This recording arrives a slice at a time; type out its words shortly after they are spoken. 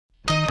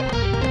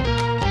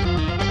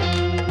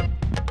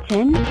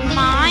10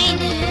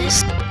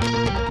 minus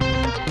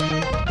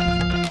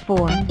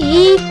 4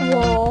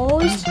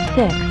 equals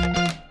 6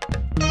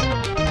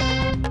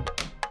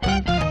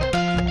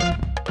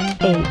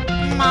 8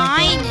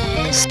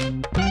 minus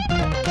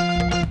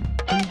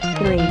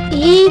 3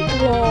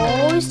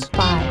 equals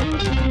 5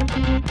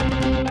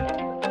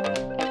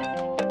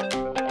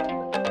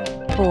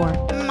 4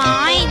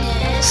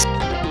 minus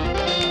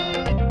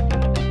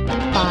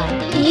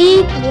 5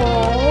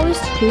 equals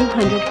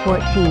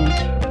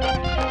 214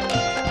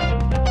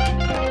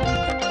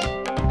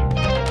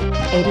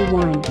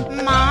 81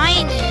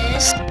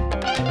 minus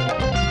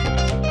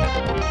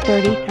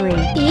 33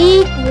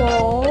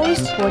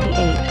 equals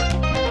 48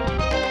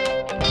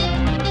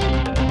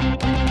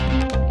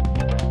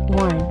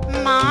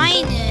 1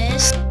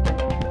 minus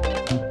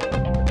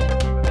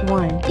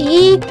 1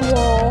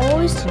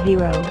 equals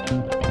 0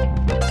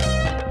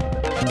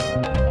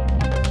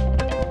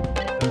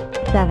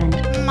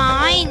 7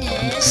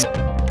 minus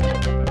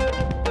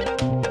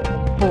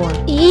 4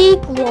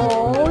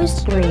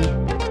 equals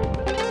 3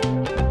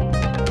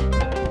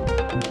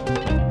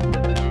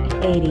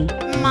 80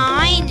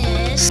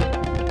 minus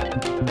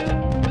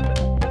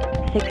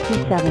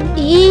 67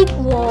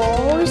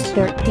 equals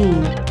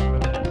 13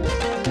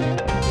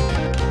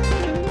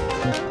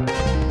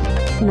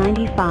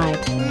 95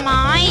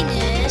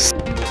 minus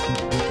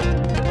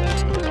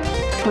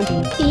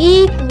 20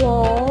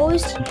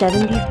 equals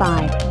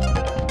 75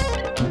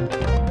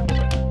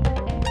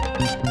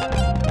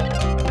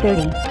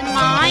 30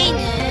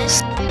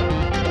 minus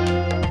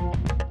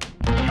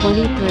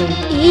 23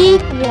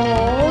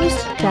 equals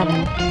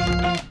 7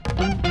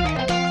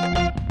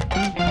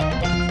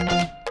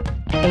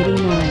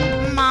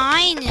 89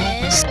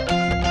 minus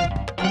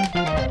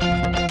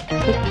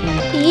 60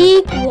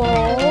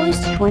 equals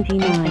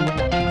 29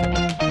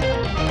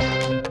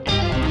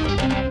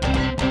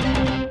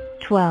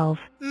 12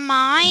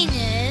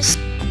 minus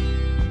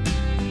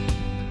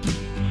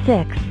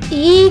 6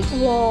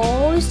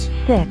 equals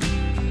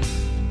 6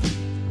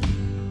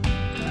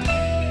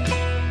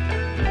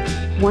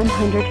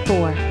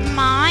 104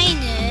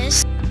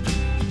 minus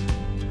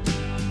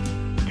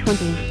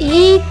 20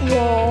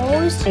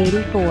 equals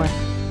 84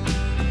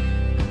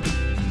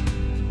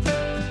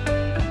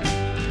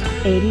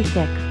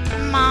 86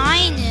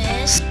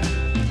 minus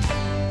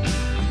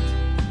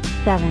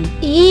 7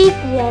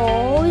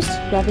 equals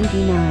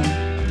 79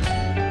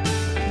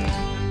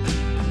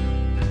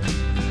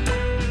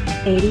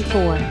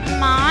 84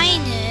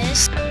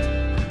 minus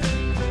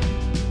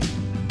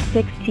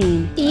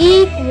 16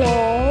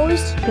 equals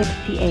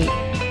 68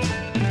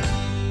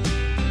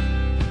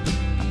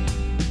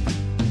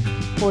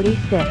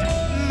 46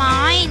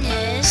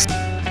 minus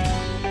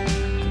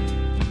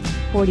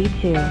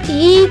 42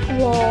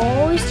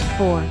 equals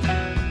 4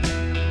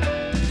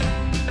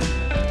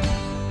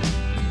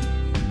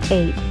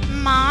 8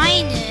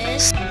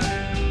 minus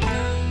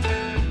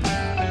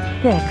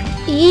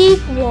 6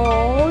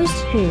 equals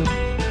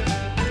 2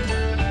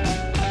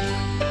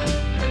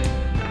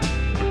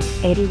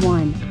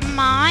 81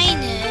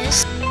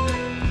 minus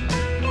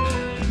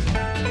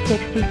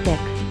 66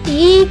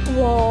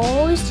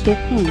 equals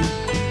 15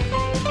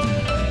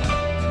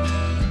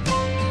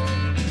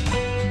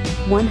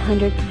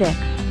 106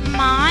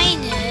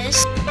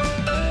 minus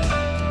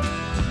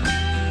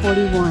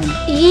 41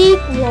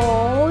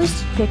 equals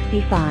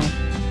 65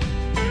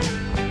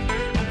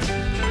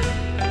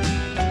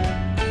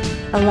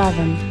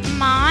 11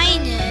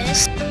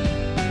 minus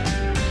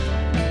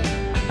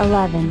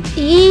 11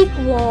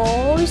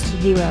 equals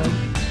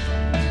 0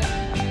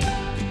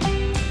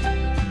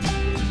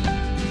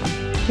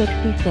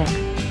 66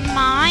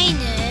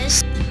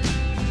 minus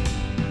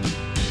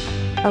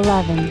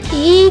 11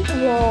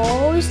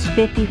 equals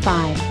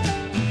 55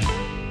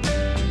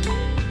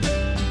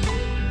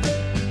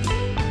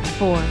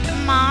 4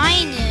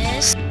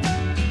 minus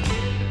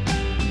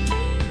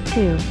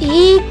 2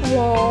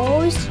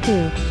 equals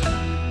 2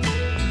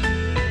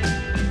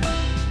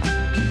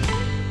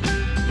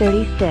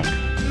 36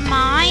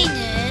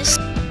 minus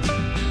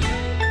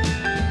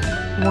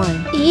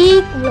 1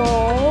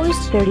 equals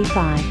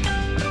 35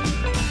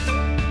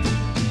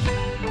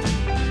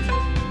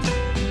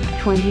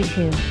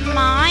 22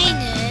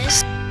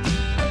 minus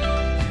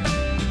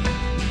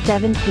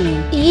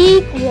 17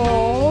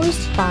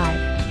 equals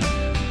 5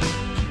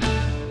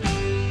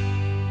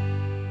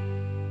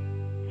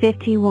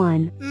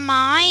 51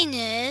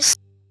 minus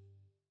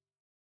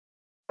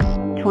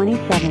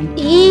 27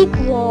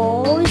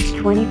 equals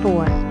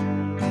 24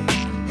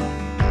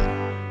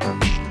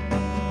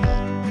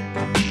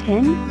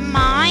 10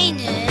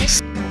 minus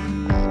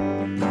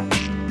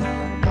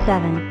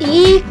 7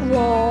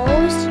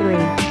 equals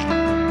 3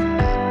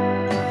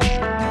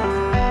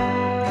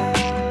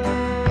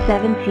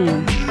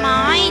 17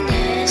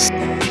 minus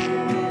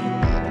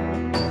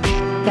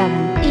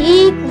 7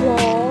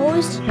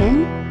 equals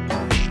 10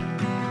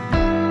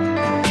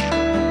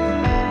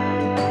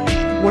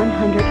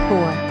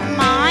 104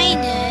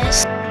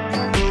 minus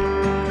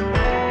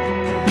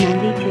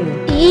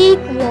 92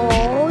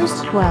 equals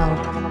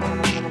 12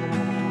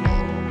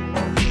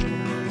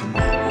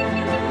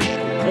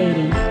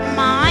 80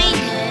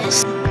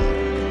 minus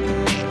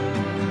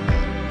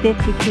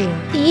 52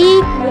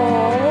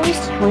 equals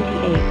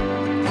 28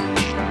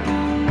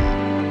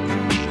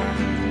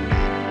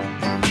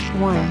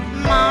 1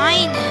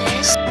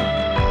 minus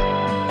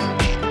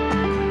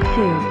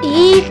 2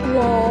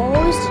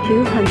 equals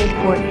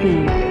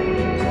 214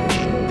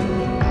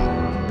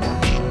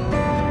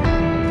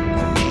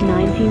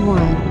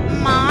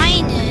 91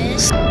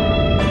 minus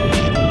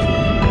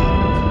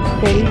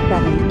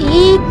 37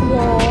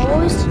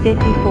 equals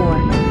 54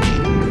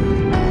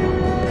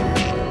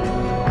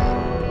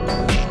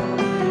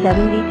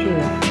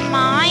 72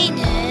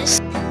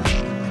 minus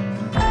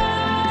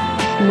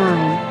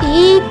 9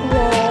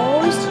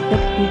 equals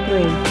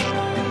 63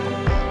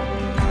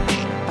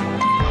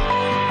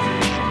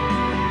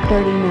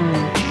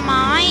 39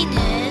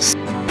 minus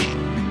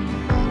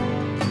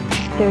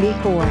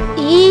 34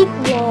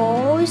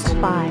 equals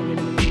 5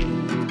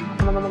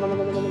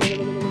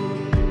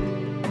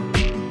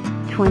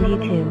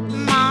 22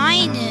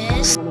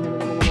 minus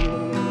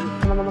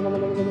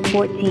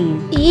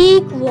 14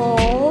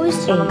 equals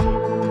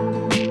 8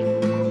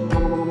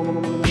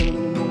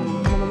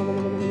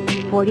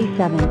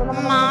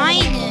 47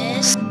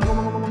 minus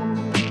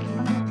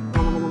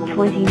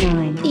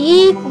 29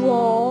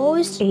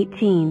 equals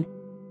 18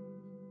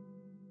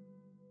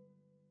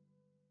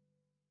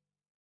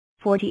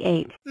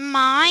 48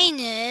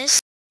 minus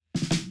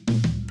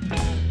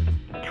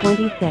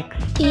 26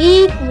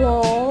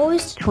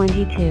 equals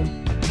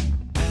 22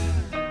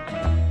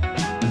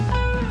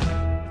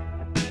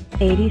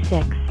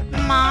 86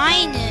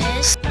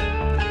 minus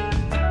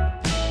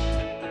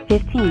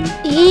 15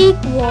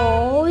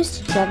 equals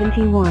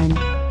 71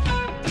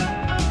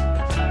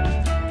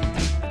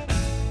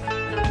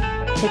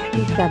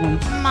 67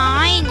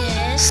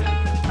 minus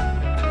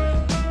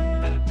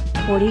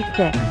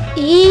 46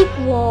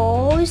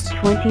 equals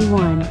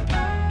 21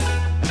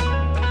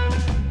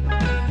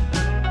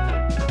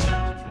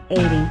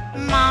 80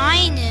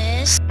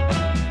 minus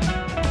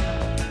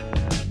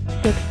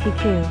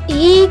 62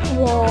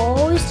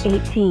 equals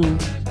 18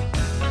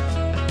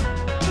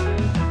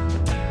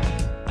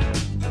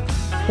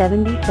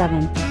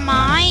 77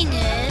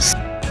 minus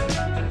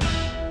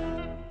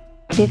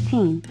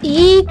 15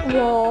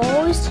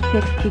 equals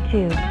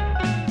 62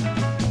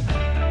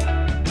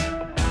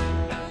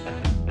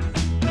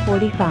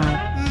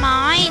 45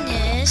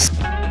 minus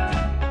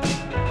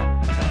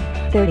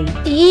 30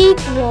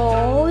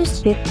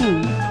 equals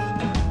 15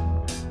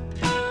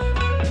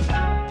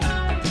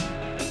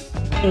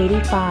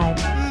 85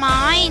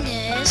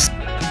 minus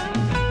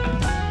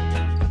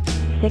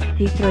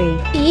 63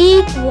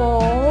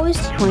 equals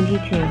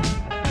 22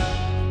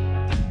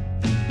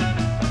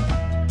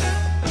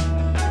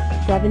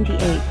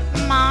 78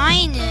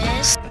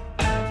 minus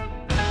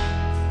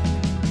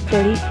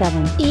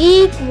 37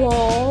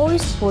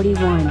 equals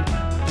 41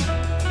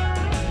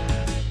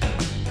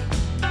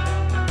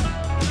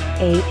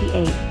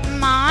 88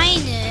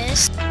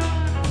 minus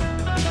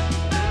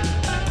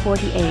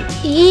 48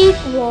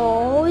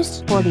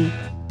 equals 40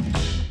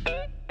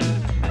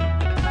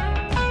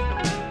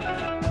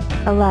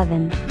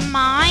 11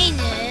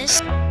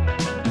 minus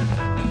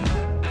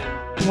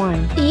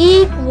 1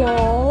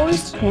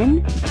 equals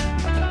 10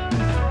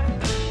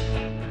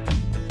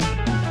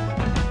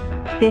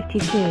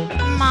 52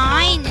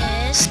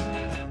 minus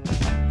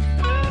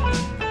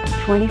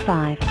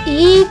 25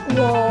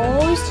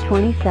 equals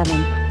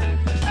 27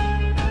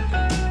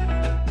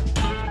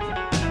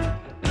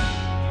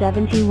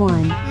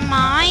 71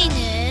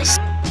 minus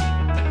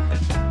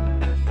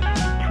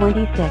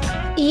 26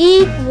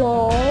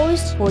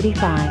 equals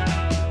 45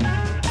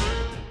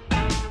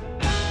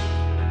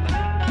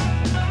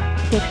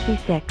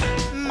 66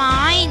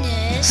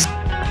 minus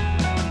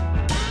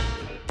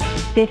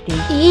 50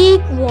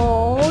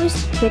 equals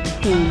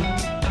 16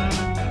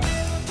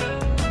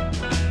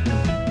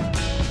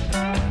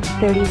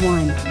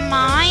 31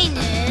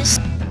 minus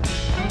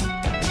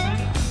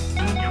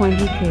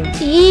 22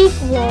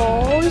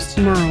 equals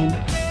 9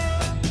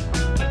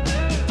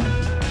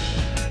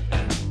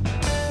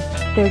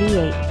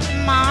 38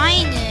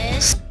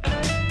 minus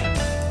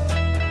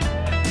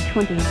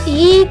 20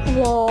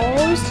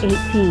 equals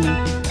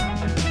 18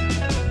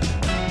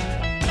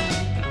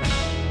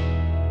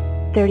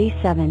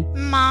 37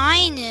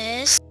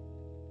 minus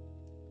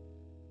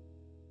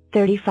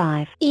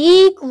 35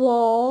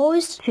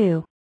 equals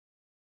 2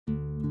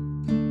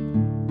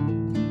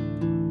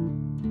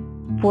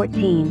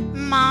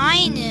 14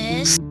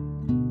 minus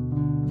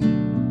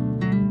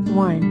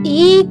 1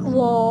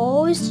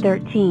 equals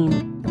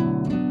 13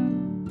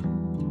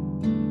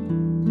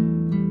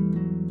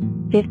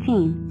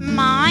 15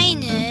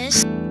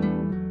 minus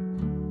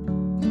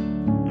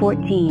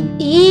 14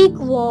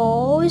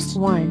 equals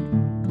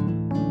 1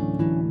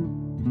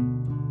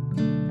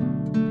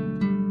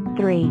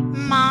 3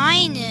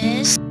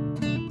 minus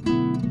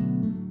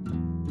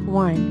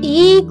 1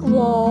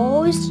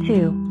 equals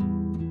 2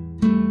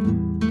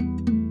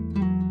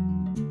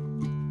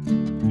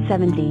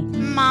 70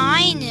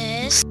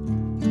 minus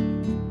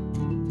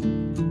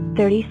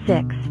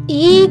 36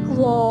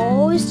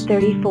 equals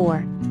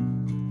 34.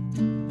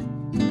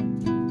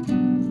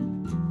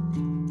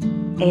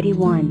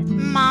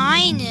 81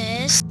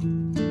 minus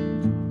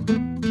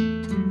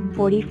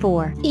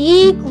 44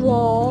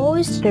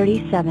 equals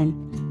 37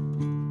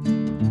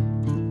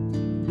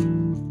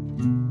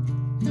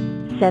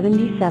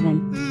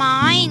 77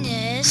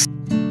 minus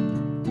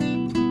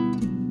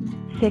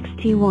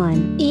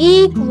 61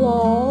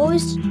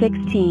 equals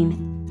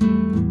 16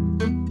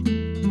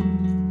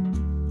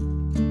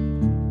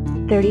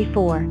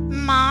 34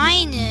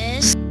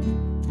 minus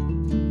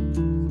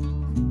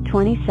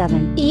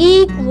 27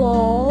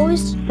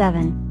 equals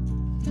 7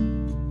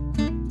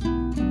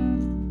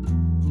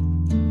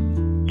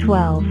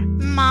 12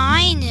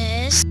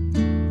 minus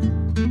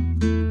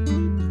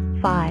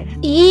 5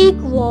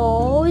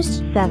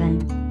 equals 7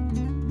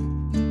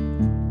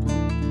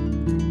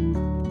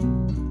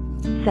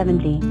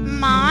 70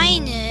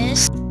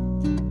 minus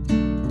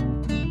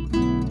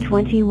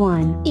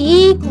 21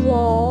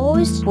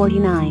 equals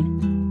 49